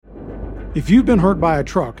If you've been hurt by a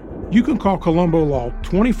truck, you can call Colombo Law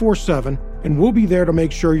 24/7 and we'll be there to make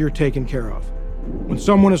sure you're taken care of. When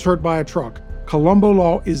someone is hurt by a truck, Colombo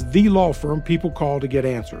Law is the law firm people call to get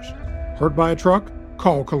answers. Hurt by a truck?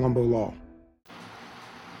 Call Colombo Law.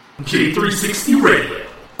 J360 Radio.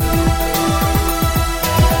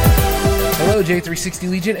 Hello, J360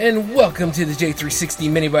 Legion, and welcome to the J360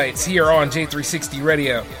 Mini Bites here on J360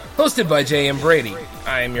 Radio, hosted by J.M. Brady.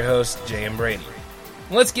 I am your host, J.M. Brady.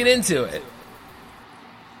 Let's get into it.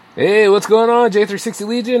 Hey, what's going on, J360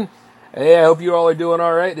 Legion? Hey, I hope you all are doing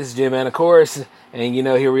all right. This is J-Man, of course, and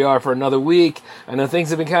here we are for another week. I know things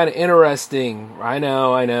have been kind of interesting. I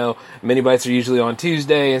know. Mini Bites are usually on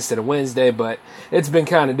Tuesday instead of Wednesday, but it's been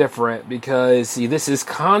kind of different because, see, this is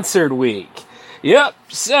concert week. Yep,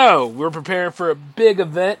 so we're preparing for a big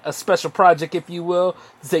event, a special project, if you will,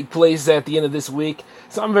 to take place at the end of this week.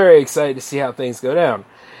 So I'm very excited to see how things go down.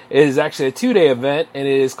 It is actually a 2-day event, and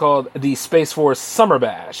it is called the Space Force Summer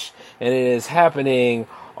Bash, and it is happening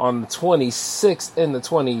on the 26th and the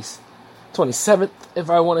 27th, if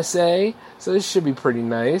I want to say. So this should be pretty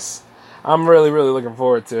nice. I'm really looking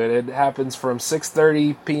forward to it. It happens from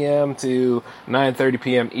 6:30 p.m. to 9:30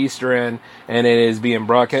 p.m. Eastern, and it is being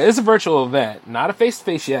broadcast. It's a virtual event, not a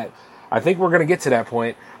face-to-face yet. I think we're going to get to that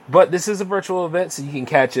point, but this is a virtual event, so you can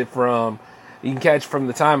catch it from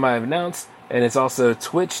the time I've announced, and it's also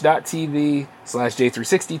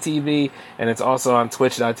twitch.tv/J360TV, and it's also on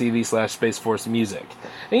twitch.tv/SpaceForceMusic.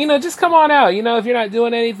 And, just come on out. If you're not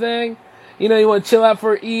doing anything, you want to chill out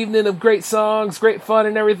for an evening of great songs, great fun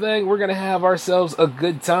and everything, we're going to have ourselves a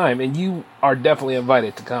good time, and you are definitely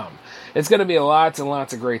invited to come. It's going to be lots and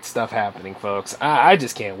lots of great stuff happening, folks. I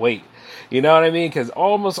just can't wait. You know what I mean? Because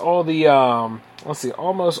almost all the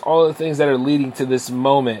things that are leading to this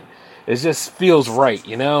moment, it just feels right,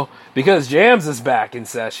 because Jams is back in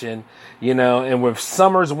session, and with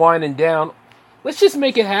summer's winding down, let's just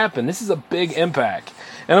make it happen. This is a big impact.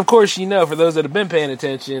 And of course, for those that have been paying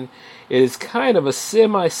attention, it is kind of a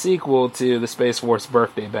semi-sequel to the Space Force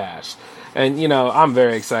Birthday Bash. And, I'm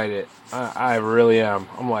very excited. I really am.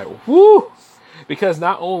 I'm like, whoo! Because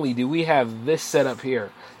not only do we have this set up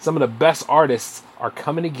here, some of the best artists are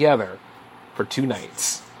coming together for 2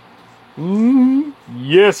 nights.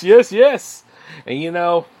 Yes. And,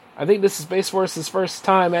 I think this is Space Force's first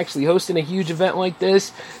time actually hosting a huge event like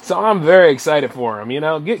this. So I'm very excited for him,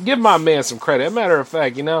 Give my man some credit. As a matter of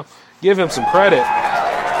fact, give him some credit.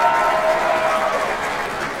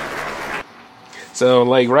 So,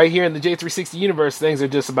 right here in the J360 universe, things are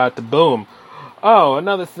just about to boom. Oh,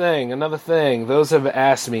 another thing. Those have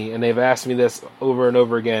asked me, and they've asked me this over and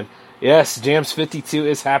over again. Yes, Jams 52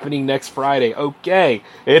 is happening next Friday. Okay,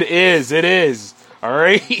 it is. All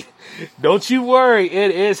right? Don't you worry,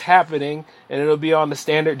 it is happening, and it'll be on the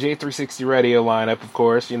standard J360 radio lineup, of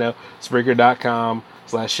course,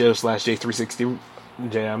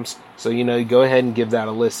 Spreaker.com/show/J360Jams. So, you go ahead and give that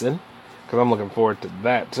a listen, because I'm looking forward to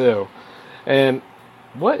that, too. And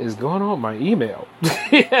what is going on with my email?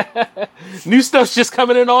 New stuff's just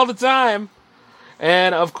coming in all the time.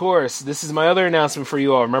 And, of course, this is my other announcement for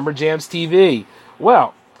you all. Remember Jams TV?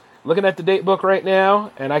 Well, looking at the date book right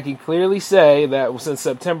now, and I can clearly say that since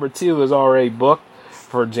September 2 is already booked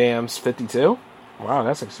for Jams 52. Wow,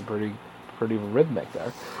 that's actually pretty rhythmic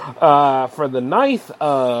there. For the 9th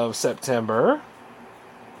of September,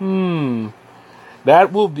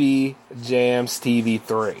 that will be Jams TV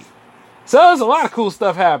 3. So there's a lot of cool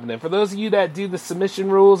stuff happening. For those of you that do the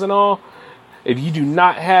submission rules and all, if you do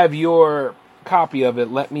not have your copy of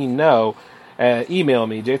it, let me know. Email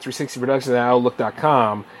me,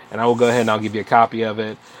 j360productions@outlook.com, and I will go ahead and I'll give you a copy of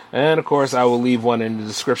it. And, of course, I will leave one in the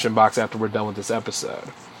description box after we're done with this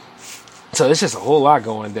episode. So it's just a whole lot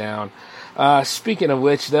going down. Speaking of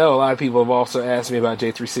which, though, a lot of people have also asked me about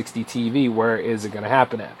J360 TV. Where is it going to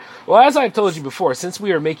happen at? Well, as I've told you before, since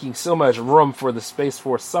we are making so much room for the Space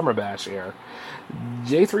Force Summer Bash here,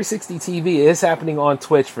 J360 TV is happening on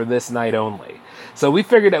Twitch for this night only. So we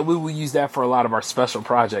figured that we will use that for a lot of our special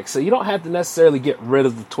projects. So you don't have to necessarily get rid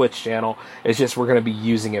of the Twitch channel. It's just we're going to be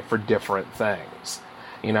using it for different things,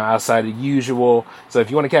 outside of usual. So if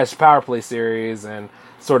you want to catch the Power Play series and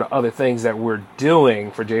sort of other things that we're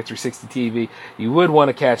doing for J360 TV, you would want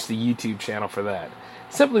to catch the YouTube channel for that.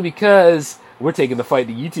 Simply because we're taking the fight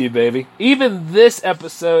to YouTube, baby. Even this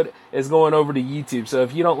episode is going over to YouTube. So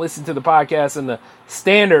if you don't listen to the podcast in the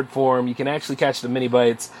standard form, you can actually catch the mini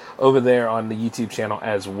bites over there on the YouTube channel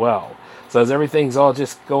as well. So as everything's all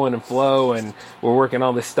just going in flow and we're working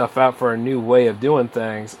all this stuff out for a new way of doing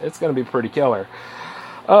things, it's going to be pretty killer.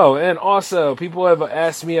 Oh, and also, people have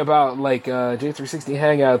asked me about, J360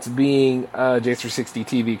 Hangouts being J360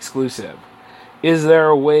 TV exclusive. Is there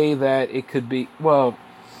a way that it could be? Well,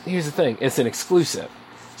 here's the thing. It's an exclusive.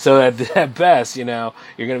 So at best, you're going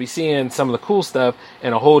to be seeing some of the cool stuff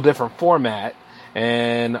in a whole different format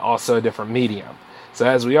and also a different medium. So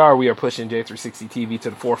as we are pushing J360 TV to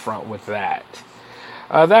the forefront with that.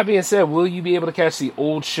 That being said, will you be able to catch the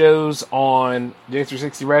old shows on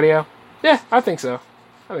J360 Radio? Yeah, I think so.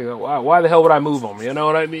 Why the hell would I move them? You know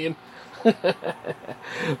what I mean?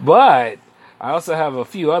 But I also have a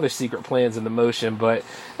few other secret plans in the motion, but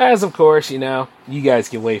as of course, you guys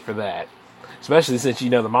can wait for that. Especially since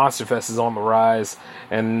the Monster Fest is on the rise.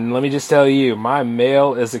 And let me just tell you, my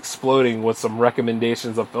mail is exploding with some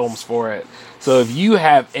recommendations of films for it. So if you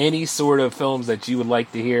have any sort of films that you would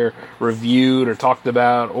like to hear reviewed or talked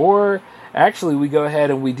about, or actually we go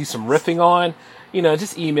ahead and we do some riffing on,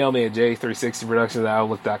 just email me at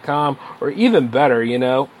j360productions@outlook.com, or even better, you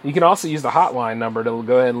can also use the hotline number to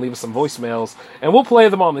go ahead and leave us some voicemails, and we'll play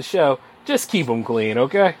them on the show. Just keep them clean,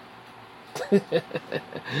 okay?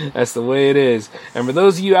 That's the way it is. And for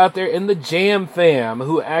those of you out there in the Jam fam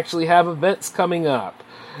who actually have events coming up,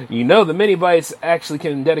 the Mini Bites actually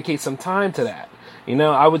can dedicate some time to that.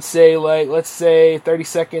 I would say, let's say 30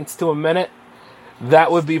 seconds to a minute.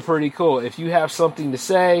 That would be pretty cool. If you have something to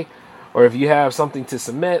say, or if you have something to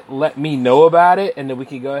submit, let me know about it, and then we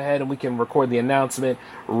can go ahead and we can record the announcement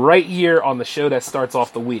right here on the show that starts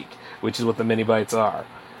off the week, which is what the Mini Bites are.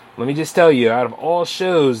 Let me just tell you, out of all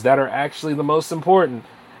shows that are actually the most important,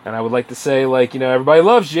 and I would like to say, everybody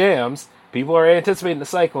loves jams. People are anticipating the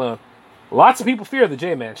Cyclone. Lots of people fear the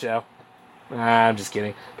J-Man show. I'm just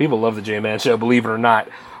kidding. People love the J-Man show, believe it or not.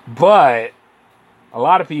 But a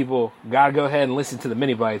lot of people got to go ahead and listen to the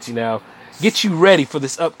Mini Bites, Get you ready for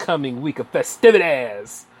this upcoming week of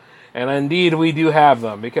festivities. And indeed, we do have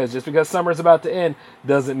them. Because just because summer's about to end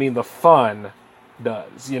doesn't mean the fun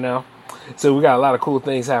does, So we got a lot of cool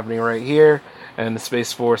things happening right here, and the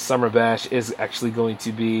Space Force Summer Bash is actually going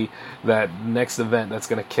to be that next event that's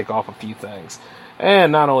going to kick off a few things.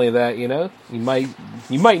 And not only that, you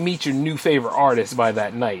might meet your new favorite artist by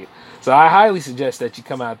that night. So I highly suggest that you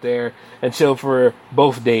come out there and chill for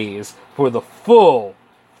both days for the full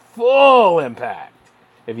impact,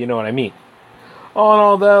 if you know what I mean. All in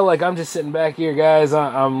all, though, I'm just sitting back here, guys.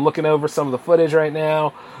 I'm looking over some of the footage right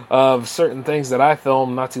now of certain things that I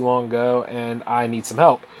filmed not too long ago, and I need some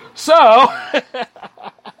help. So,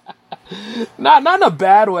 not in a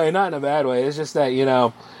bad way, It's just that,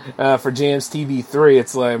 for Jams TV 3,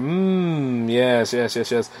 it's yes.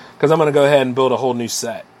 Because I'm going to go ahead and build a whole new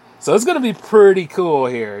set. So it's going to be pretty cool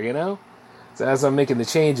here, So as I'm making the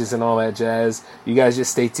changes and all that jazz, you guys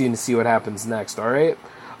just stay tuned to see what happens next, all right?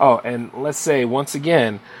 Oh, and let's say, once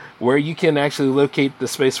again, where you can actually locate the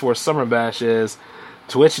Space Force Summer Bash is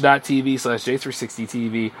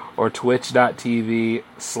twitch.tv/J360TV or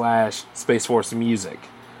twitch.tv/SpaceForceMusic.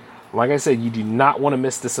 Like I said, you do not want to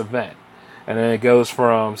miss this event. And then it goes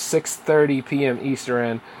from 6:30 p.m.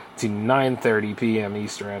 Eastern to 9:30 p.m.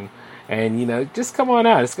 Eastern. And, just come on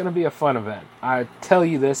out. It's going to be a fun event. I tell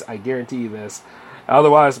you this. I guarantee you this.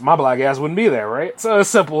 Otherwise, my black ass wouldn't be there, right? So as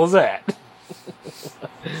simple as that.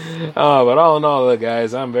 But all in all,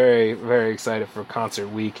 guys, I'm very, very excited for Concert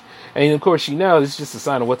Week. And, of course, this is just a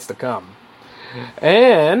sign of what's to come.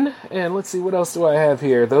 And let's see, what else do I have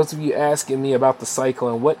here? Those of you asking me about the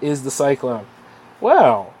Cyclone. What is the Cyclone?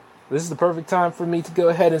 Well, this is the perfect time for me to go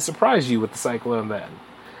ahead and surprise you with the Cyclone then.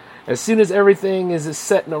 As soon as everything is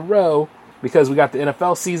set in a row, because we got the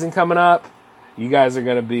NFL season coming up, you guys are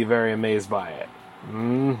going to be very amazed by it.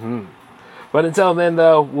 But until then,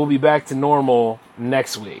 though, we'll be back to normal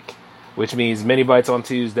next week, which means Mini Bites on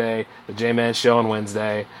Tuesday, the J-Man Show on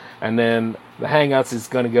Wednesday, and then the Hangouts is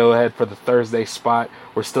going to go ahead for the Thursday spot.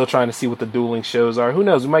 We're still trying to see what the dueling shows are. Who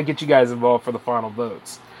knows? We might get you guys involved for the final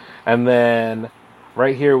votes. And then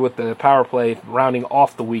right here with the Power Play rounding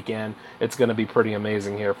off the weekend, it's going to be pretty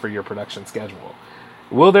amazing here for your production schedule.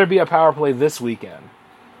 Will there be a Power Play this weekend?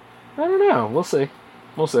 I don't know. We'll see.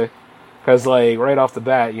 Because, right off the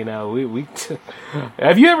bat, we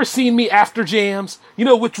have you ever seen me after jams?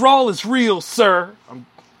 Withdrawal is real, sir.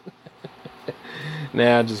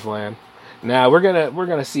 Nah, I'm just playing. Nah, we're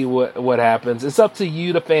gonna see what happens. It's up to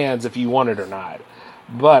you, the fans, if you want it or not.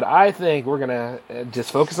 But I think we're gonna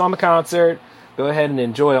just focus on the concert, go ahead and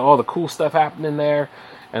enjoy all the cool stuff happening there,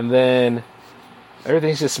 and then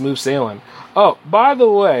everything's just smooth sailing. Oh, by the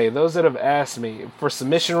way, those that have asked me for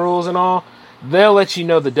submission rules and all, they'll let you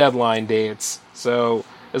know the deadline dates. So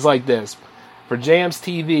it's like this. For Jams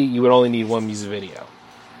TV, you would only need one music video.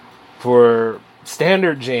 For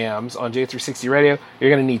standard jams on J360 Radio, you're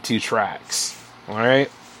going to need 2 tracks.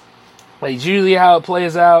 Alright? That's usually how it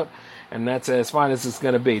plays out. And that's as fine as it's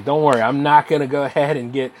going to be. Don't worry, I'm not going to go ahead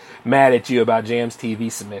and get mad at you about Jams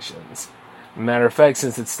TV submissions. Matter of fact,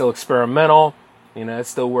 since it's still experimental, it's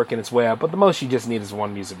still working its way out. But the most you just need is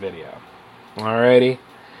one music video. Alrighty?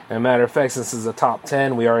 And matter of fact, since it's a top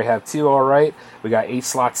 10, we already have 2 alright. We got 8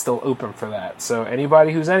 slots still open for that. So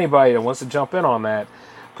anybody that wants to jump in on that,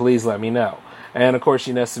 please let me know. And of course,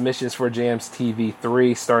 submissions for Jams TV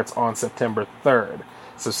 3 starts on September 3rd.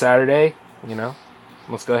 So Saturday,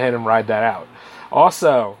 let's go ahead and ride that out.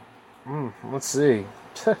 Also, let's see.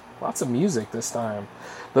 Lots of music this time.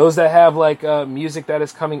 Those that have music that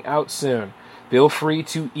is coming out soon, feel free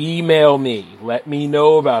to email me. Let me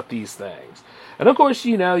know about these things. And of course,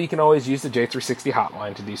 you can always use the J360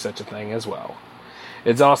 hotline to do such a thing as well.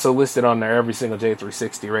 It's also listed on there every single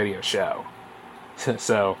J360 radio show.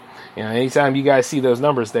 So, anytime you guys see those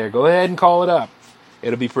numbers there, go ahead and call it up.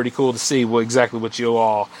 It'll be pretty cool to see exactly what you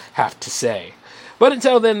all have to say. But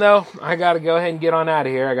until then, though, I got to go ahead and get on out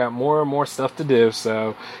of here. I got more and more stuff to do.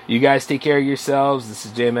 So you guys take care of yourselves. This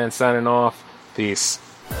is J-Man signing off. Peace.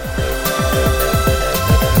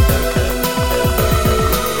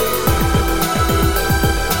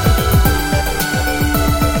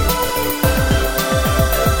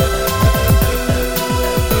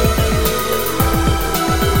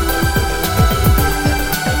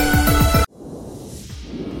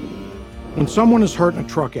 When someone is hurt in a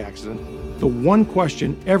truck accident, the one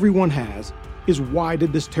question everyone has is, why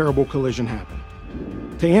did this terrible collision happen?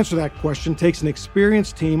 To answer that question takes an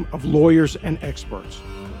experienced team of lawyers and experts.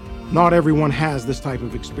 Not everyone has this type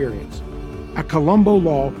of experience. At Colombo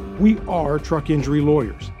Law, we are truck injury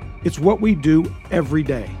lawyers. It's what we do every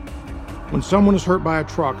day. When someone is hurt by a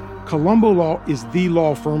truck, Colombo Law is the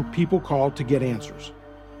law firm people call to get answers.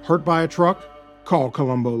 Hurt by a truck? Call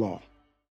Colombo Law.